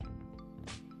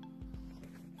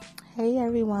Hey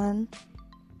everyone,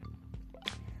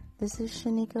 this is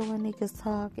Shanika with Nika's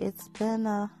Talk. It's been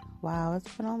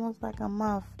it's been almost like a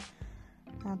month.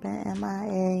 I've been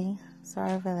MIA.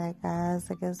 Sorry for that, guys.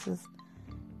 I guess it's,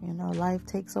 life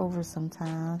takes over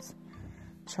sometimes.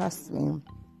 Trust me,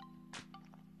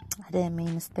 I didn't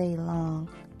mean to stay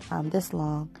this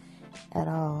long at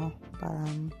all. But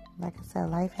like I said,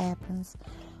 life happens.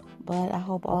 But I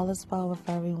hope all is well with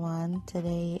everyone.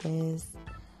 Today is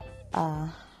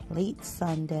late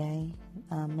Sunday,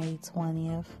 May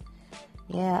 20th.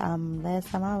 Last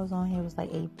time I was on here was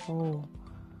like April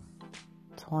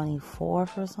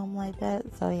 24th or something like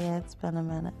that. So yeah, it's been a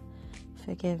minute.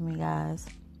 Forgive me, guys.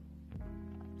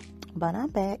 But I'm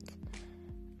back.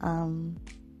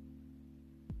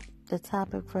 The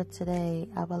topic for today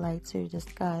I would like to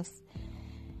discuss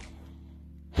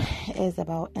is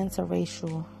about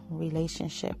interracial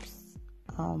relationships.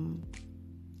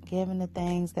 Given the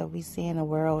things that we see in the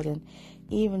world, and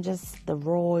even just the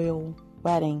royal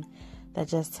wedding that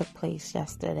just took place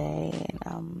yesterday,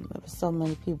 and there was so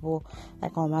many people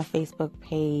like on my Facebook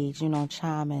page,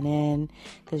 chiming in,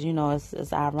 because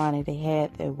it's ironic, they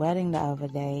had their wedding the other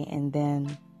day, and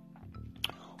then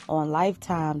on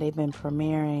Lifetime they've been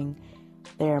premiering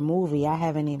their movie. I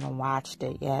haven't even watched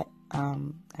it yet.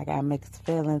 I got mixed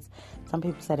feelings. Some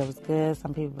people said it was good.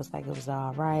 Some people was like it was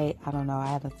all right. I don't know. I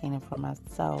haven't seen it for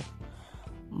myself.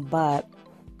 But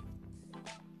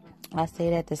I say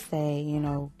that to say,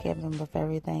 given with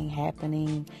everything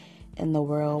happening in the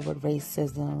world with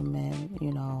racism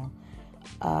and,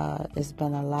 it's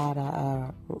been a lot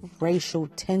of racial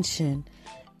tension,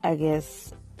 I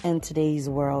guess, in today's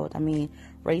world. I mean,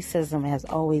 racism has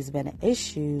always been an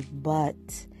issue, but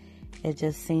it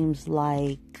just seems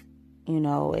like,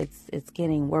 it's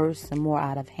getting worse and more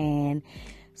out of hand.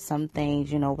 Some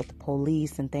things, with the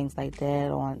police and things like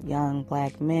that on young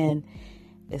black men,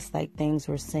 it's like things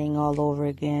we're seeing all over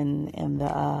again in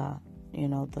the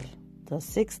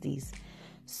 60s.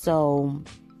 So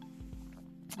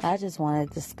I just want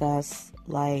to discuss,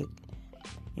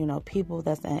 people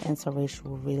that's in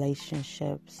interracial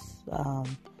relationships,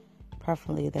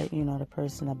 preferably that, the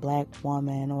person, a black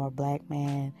woman or a black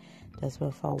man that's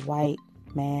with a white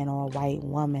man or a white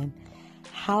woman.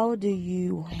 How do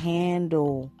you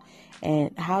handle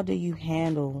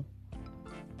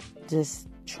this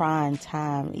trying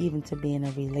time even to be in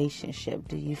a relationship?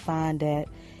 Do you find that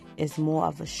it's more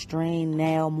of a strain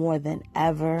now more than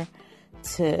ever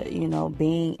to,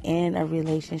 being in a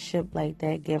relationship like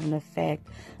that, given the fact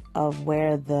of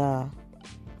where the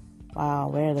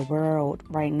world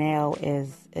right now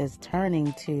is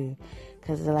turning to?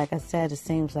 Because like I said, it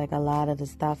seems like a lot of the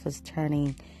stuff is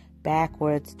turning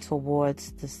backwards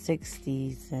towards the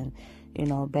 60s and,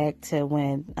 back to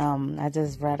when I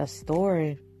just read a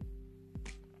story.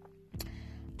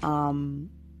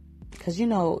 Because,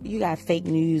 you got fake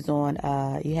news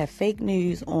you have fake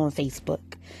news on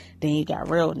Facebook. Then you got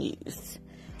real news.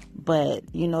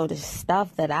 But, the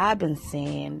stuff that I've been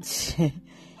seeing,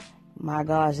 my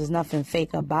gosh, there's nothing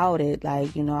fake about it.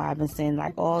 Like, I've been seeing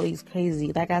like all these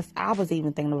crazy, like I was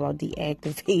even thinking about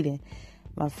deactivating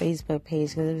my Facebook page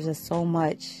because there was just so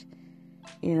much,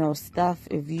 stuff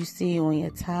if you see on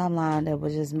your timeline that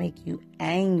would just make you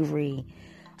angry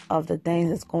of the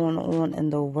things that's going on in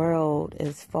the world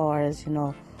as far as,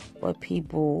 what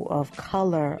people of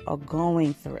color are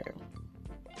going through.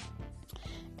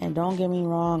 And don't get me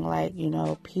wrong,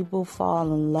 people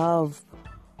fall in love.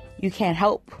 You can't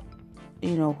help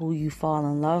who you fall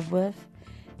in love with.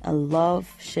 And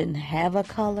love shouldn't have a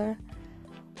color.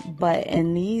 But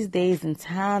in these days and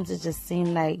times, it just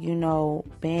seemed like,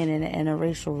 being in an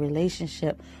interracial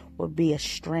relationship would be a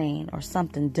strain or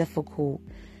something difficult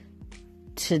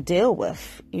to deal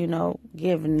with,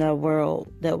 given the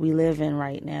world that we live in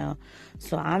right now.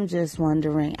 So I'm just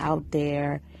wondering out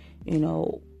there,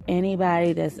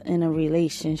 anybody that's in a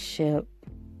relationship,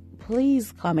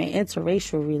 please call me,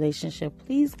 interracial relationship,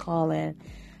 please call in.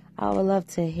 I would love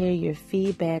to hear your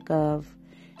feedback of,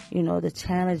 the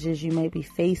challenges you may be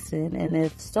facing. And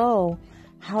if so,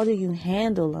 how do you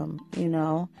handle them,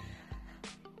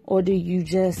 Or do you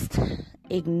just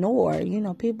ignore?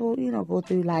 People, go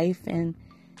through life and,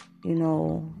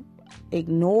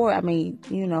 ignore.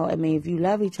 If you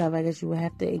love each other, I guess you would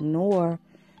have to ignore,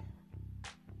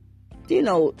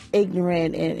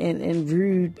 ignorant and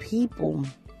rude people.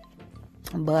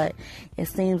 But it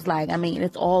seems like,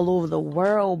 it's all over the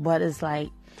world, but it's like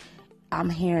I'm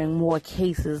hearing more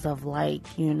cases of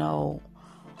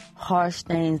harsh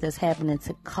things that's happening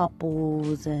to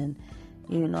couples and,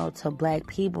 to black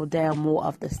people down more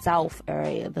of the South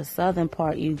area. The southern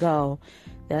part you go,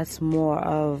 that's more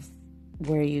of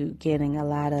where you're getting a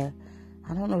lot of,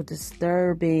 I don't know,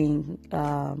 disturbing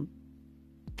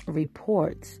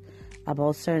reports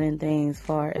about certain things, as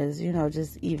far as,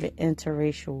 just even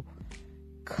interracial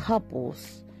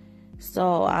couples.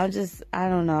 So I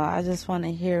don't know. I just want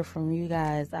to hear from you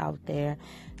guys out there.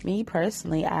 Me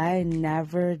personally, I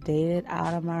never dated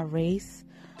out of my race.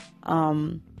 I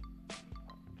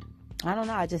don't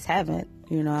know. I just haven't.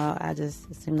 It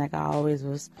seemed like I always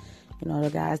was, the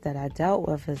guys that I dealt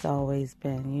with has always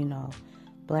been,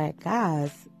 black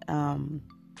guys.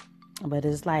 But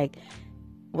it's like,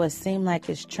 what seemed like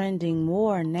is trending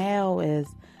more now is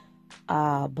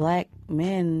black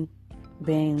men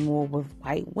being more with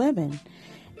white women.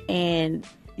 And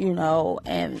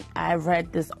and I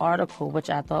read this article, which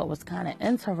I thought was kind of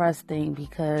interesting,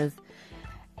 because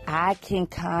I can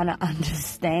kind of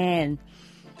understand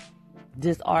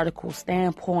this article's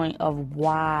standpoint of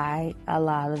why a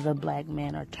lot of the black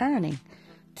men are turning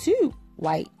to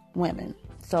white women.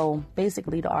 So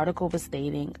basically, the article was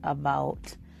stating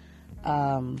about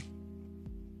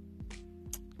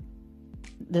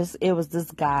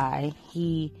this guy.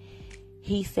 He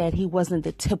said he wasn't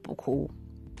the typical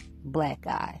black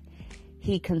guy.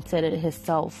 He considered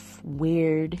himself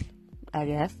weird, I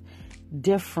guess,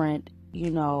 different. He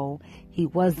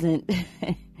wasn't.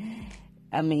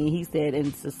 I mean, he said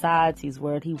in society's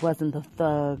word, he wasn't the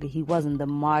thug. He wasn't the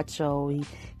macho.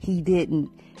 He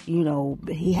didn't,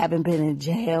 he haven't been in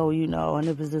jail, and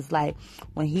it was just like,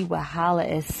 when he would holler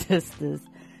at sisters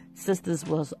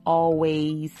was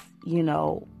always,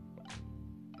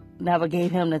 never gave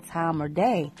him the time of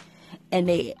day. And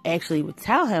they actually would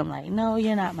tell him, like, no,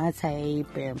 you're not my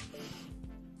type. And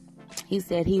he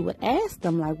said he would ask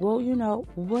them, like, well,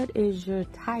 what is your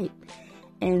type?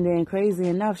 And then, crazy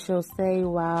enough, she'll say,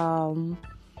 well,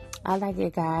 I like a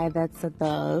guy that's a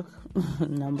thug,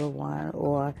 number one.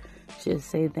 Or she'll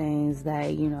say things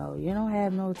like, you don't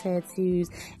have no tattoos.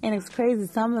 And it's crazy.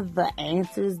 Some of the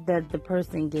answers that the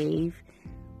person gave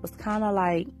was kind of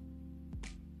like,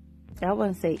 I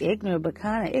wouldn't say ignorant, but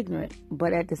kind of ignorant.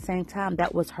 But at the same time,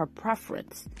 that was her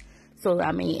preference. So,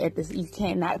 I mean, you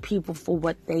can't knock people for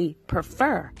what they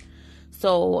prefer.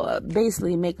 So,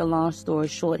 basically, make a long story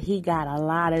short, he got a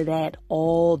lot of that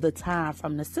all the time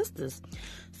from the sisters.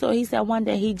 So, he said one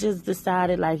day he just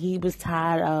decided, like, he was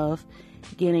tired of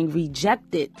getting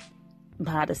rejected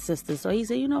by the sisters. So, he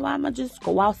said, you know what, I'm going to just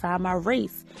go outside my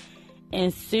race.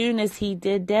 And soon as he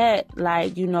did that,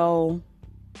 like,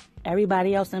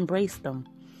 everybody else embraced him.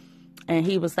 And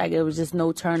he was like, it was just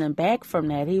no turning back from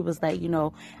that. He was like, and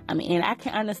I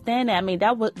can understand that. I mean,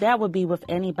 that would be with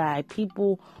anybody.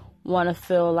 People want to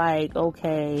feel like,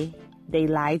 okay, they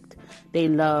liked, they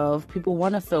loved. People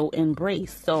want to feel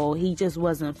embraced. So he just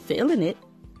wasn't feeling it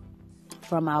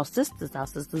from our sisters. Our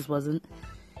sisters wasn't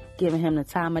giving him the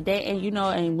time of day. And,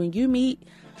 and when you meet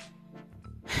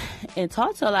and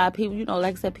talk to a lot of people,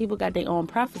 like I said, people got their own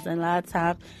preference. And a lot of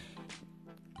times,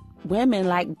 women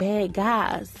like bad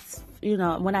guys.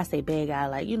 When I say bad guy,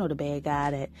 like, the bad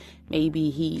guy that maybe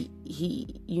he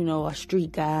a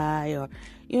street guy, or,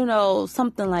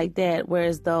 something like that.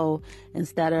 Whereas though,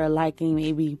 instead of liking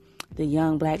maybe the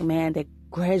young black man that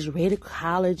graduated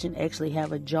college and actually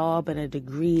have a job and a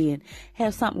degree and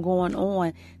have something going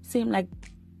on, seemed like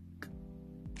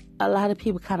a lot of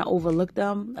people kind of overlook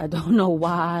them. I don't know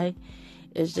why.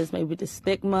 It's just maybe the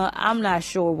stigma. I'm not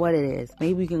sure what it is.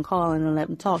 Maybe you can call in and let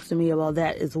them talk to me about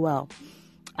that as well.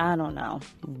 I don't know.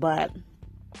 But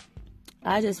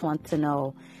I just want to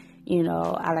know,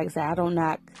 like I said, I don't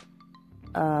knock.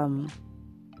 I'm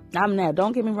not.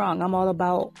 Don't get me wrong. I'm all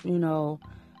about,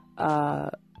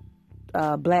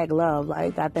 black love.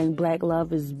 Like, I think black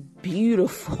love is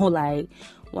beautiful. Like,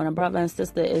 when a brother and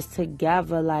sister is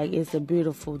together, like, it's a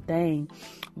beautiful thing.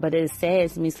 But it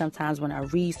saddens me sometimes when I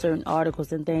read certain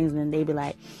articles and things, and they be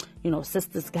like,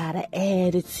 sisters got an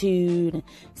attitude, and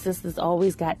sisters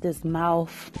always got this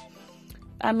mouth.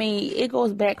 I mean, it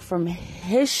goes back from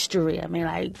history. I mean,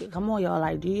 like, come on, y'all,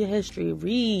 like, do your history,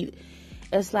 read.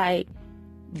 It's like,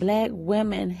 black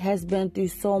women has been through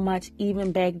so much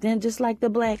even back then, just like the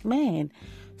black man.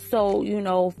 So,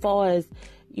 far as,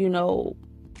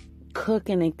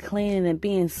 cooking and cleaning and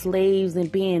being slaves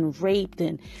and being raped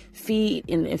and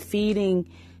feeding,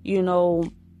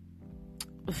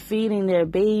 feeding their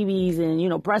babies and,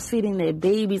 breastfeeding their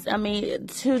babies. I mean,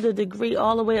 to the degree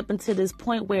all the way up until this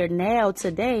point where now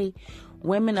today,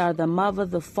 women are the mother,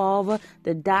 the father,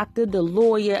 the doctor, the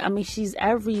lawyer. I mean, she's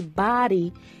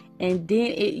everybody. And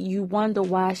then you wonder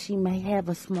why she may have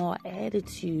a small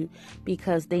attitude,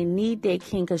 because they need their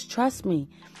king. Because trust me,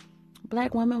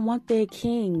 Black women want their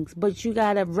kings, but you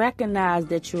got to recognize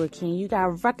that you're a king. You got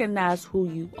to recognize who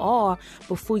you are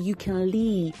before you can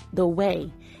lead the way.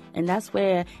 And that's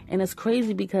where, and it's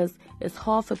crazy because it's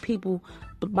hard for people,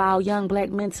 about young black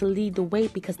men, to lead the way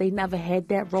because they never had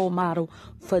that role model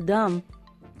for them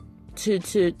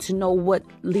to know what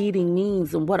leading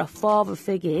means and what a father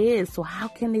figure is. So how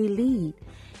can they lead?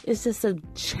 It's just a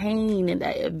chain, and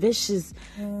a vicious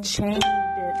chain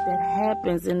that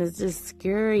happens, and it's just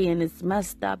scary and it's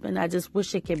messed up, and I just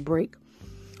wish it could break.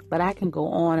 But I can go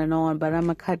on and on, but I'm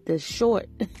going to cut this short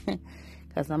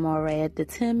because I'm already at the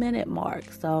 10-minute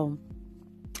mark. So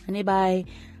anybody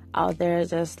out there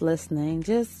just listening,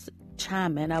 just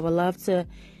chime in. I would love to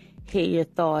hear your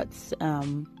thoughts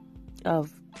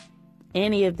of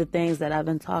any of the things that I've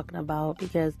been talking about,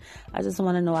 because I just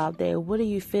want to know out there, what are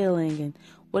you feeling and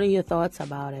what are your thoughts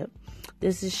about it?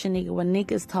 This is Shanika with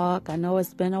Nika's Talk. I know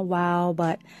it's been a while,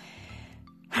 but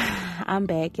I'm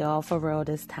back, y'all, for real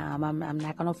this time. I'm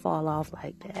not going to fall off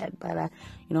like that. But,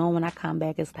 when I come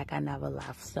back, it's like I never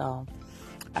left. So, all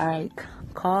right,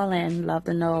 call in. Love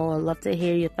to know. Love to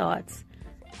hear your thoughts.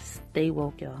 Stay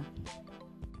woke, y'all.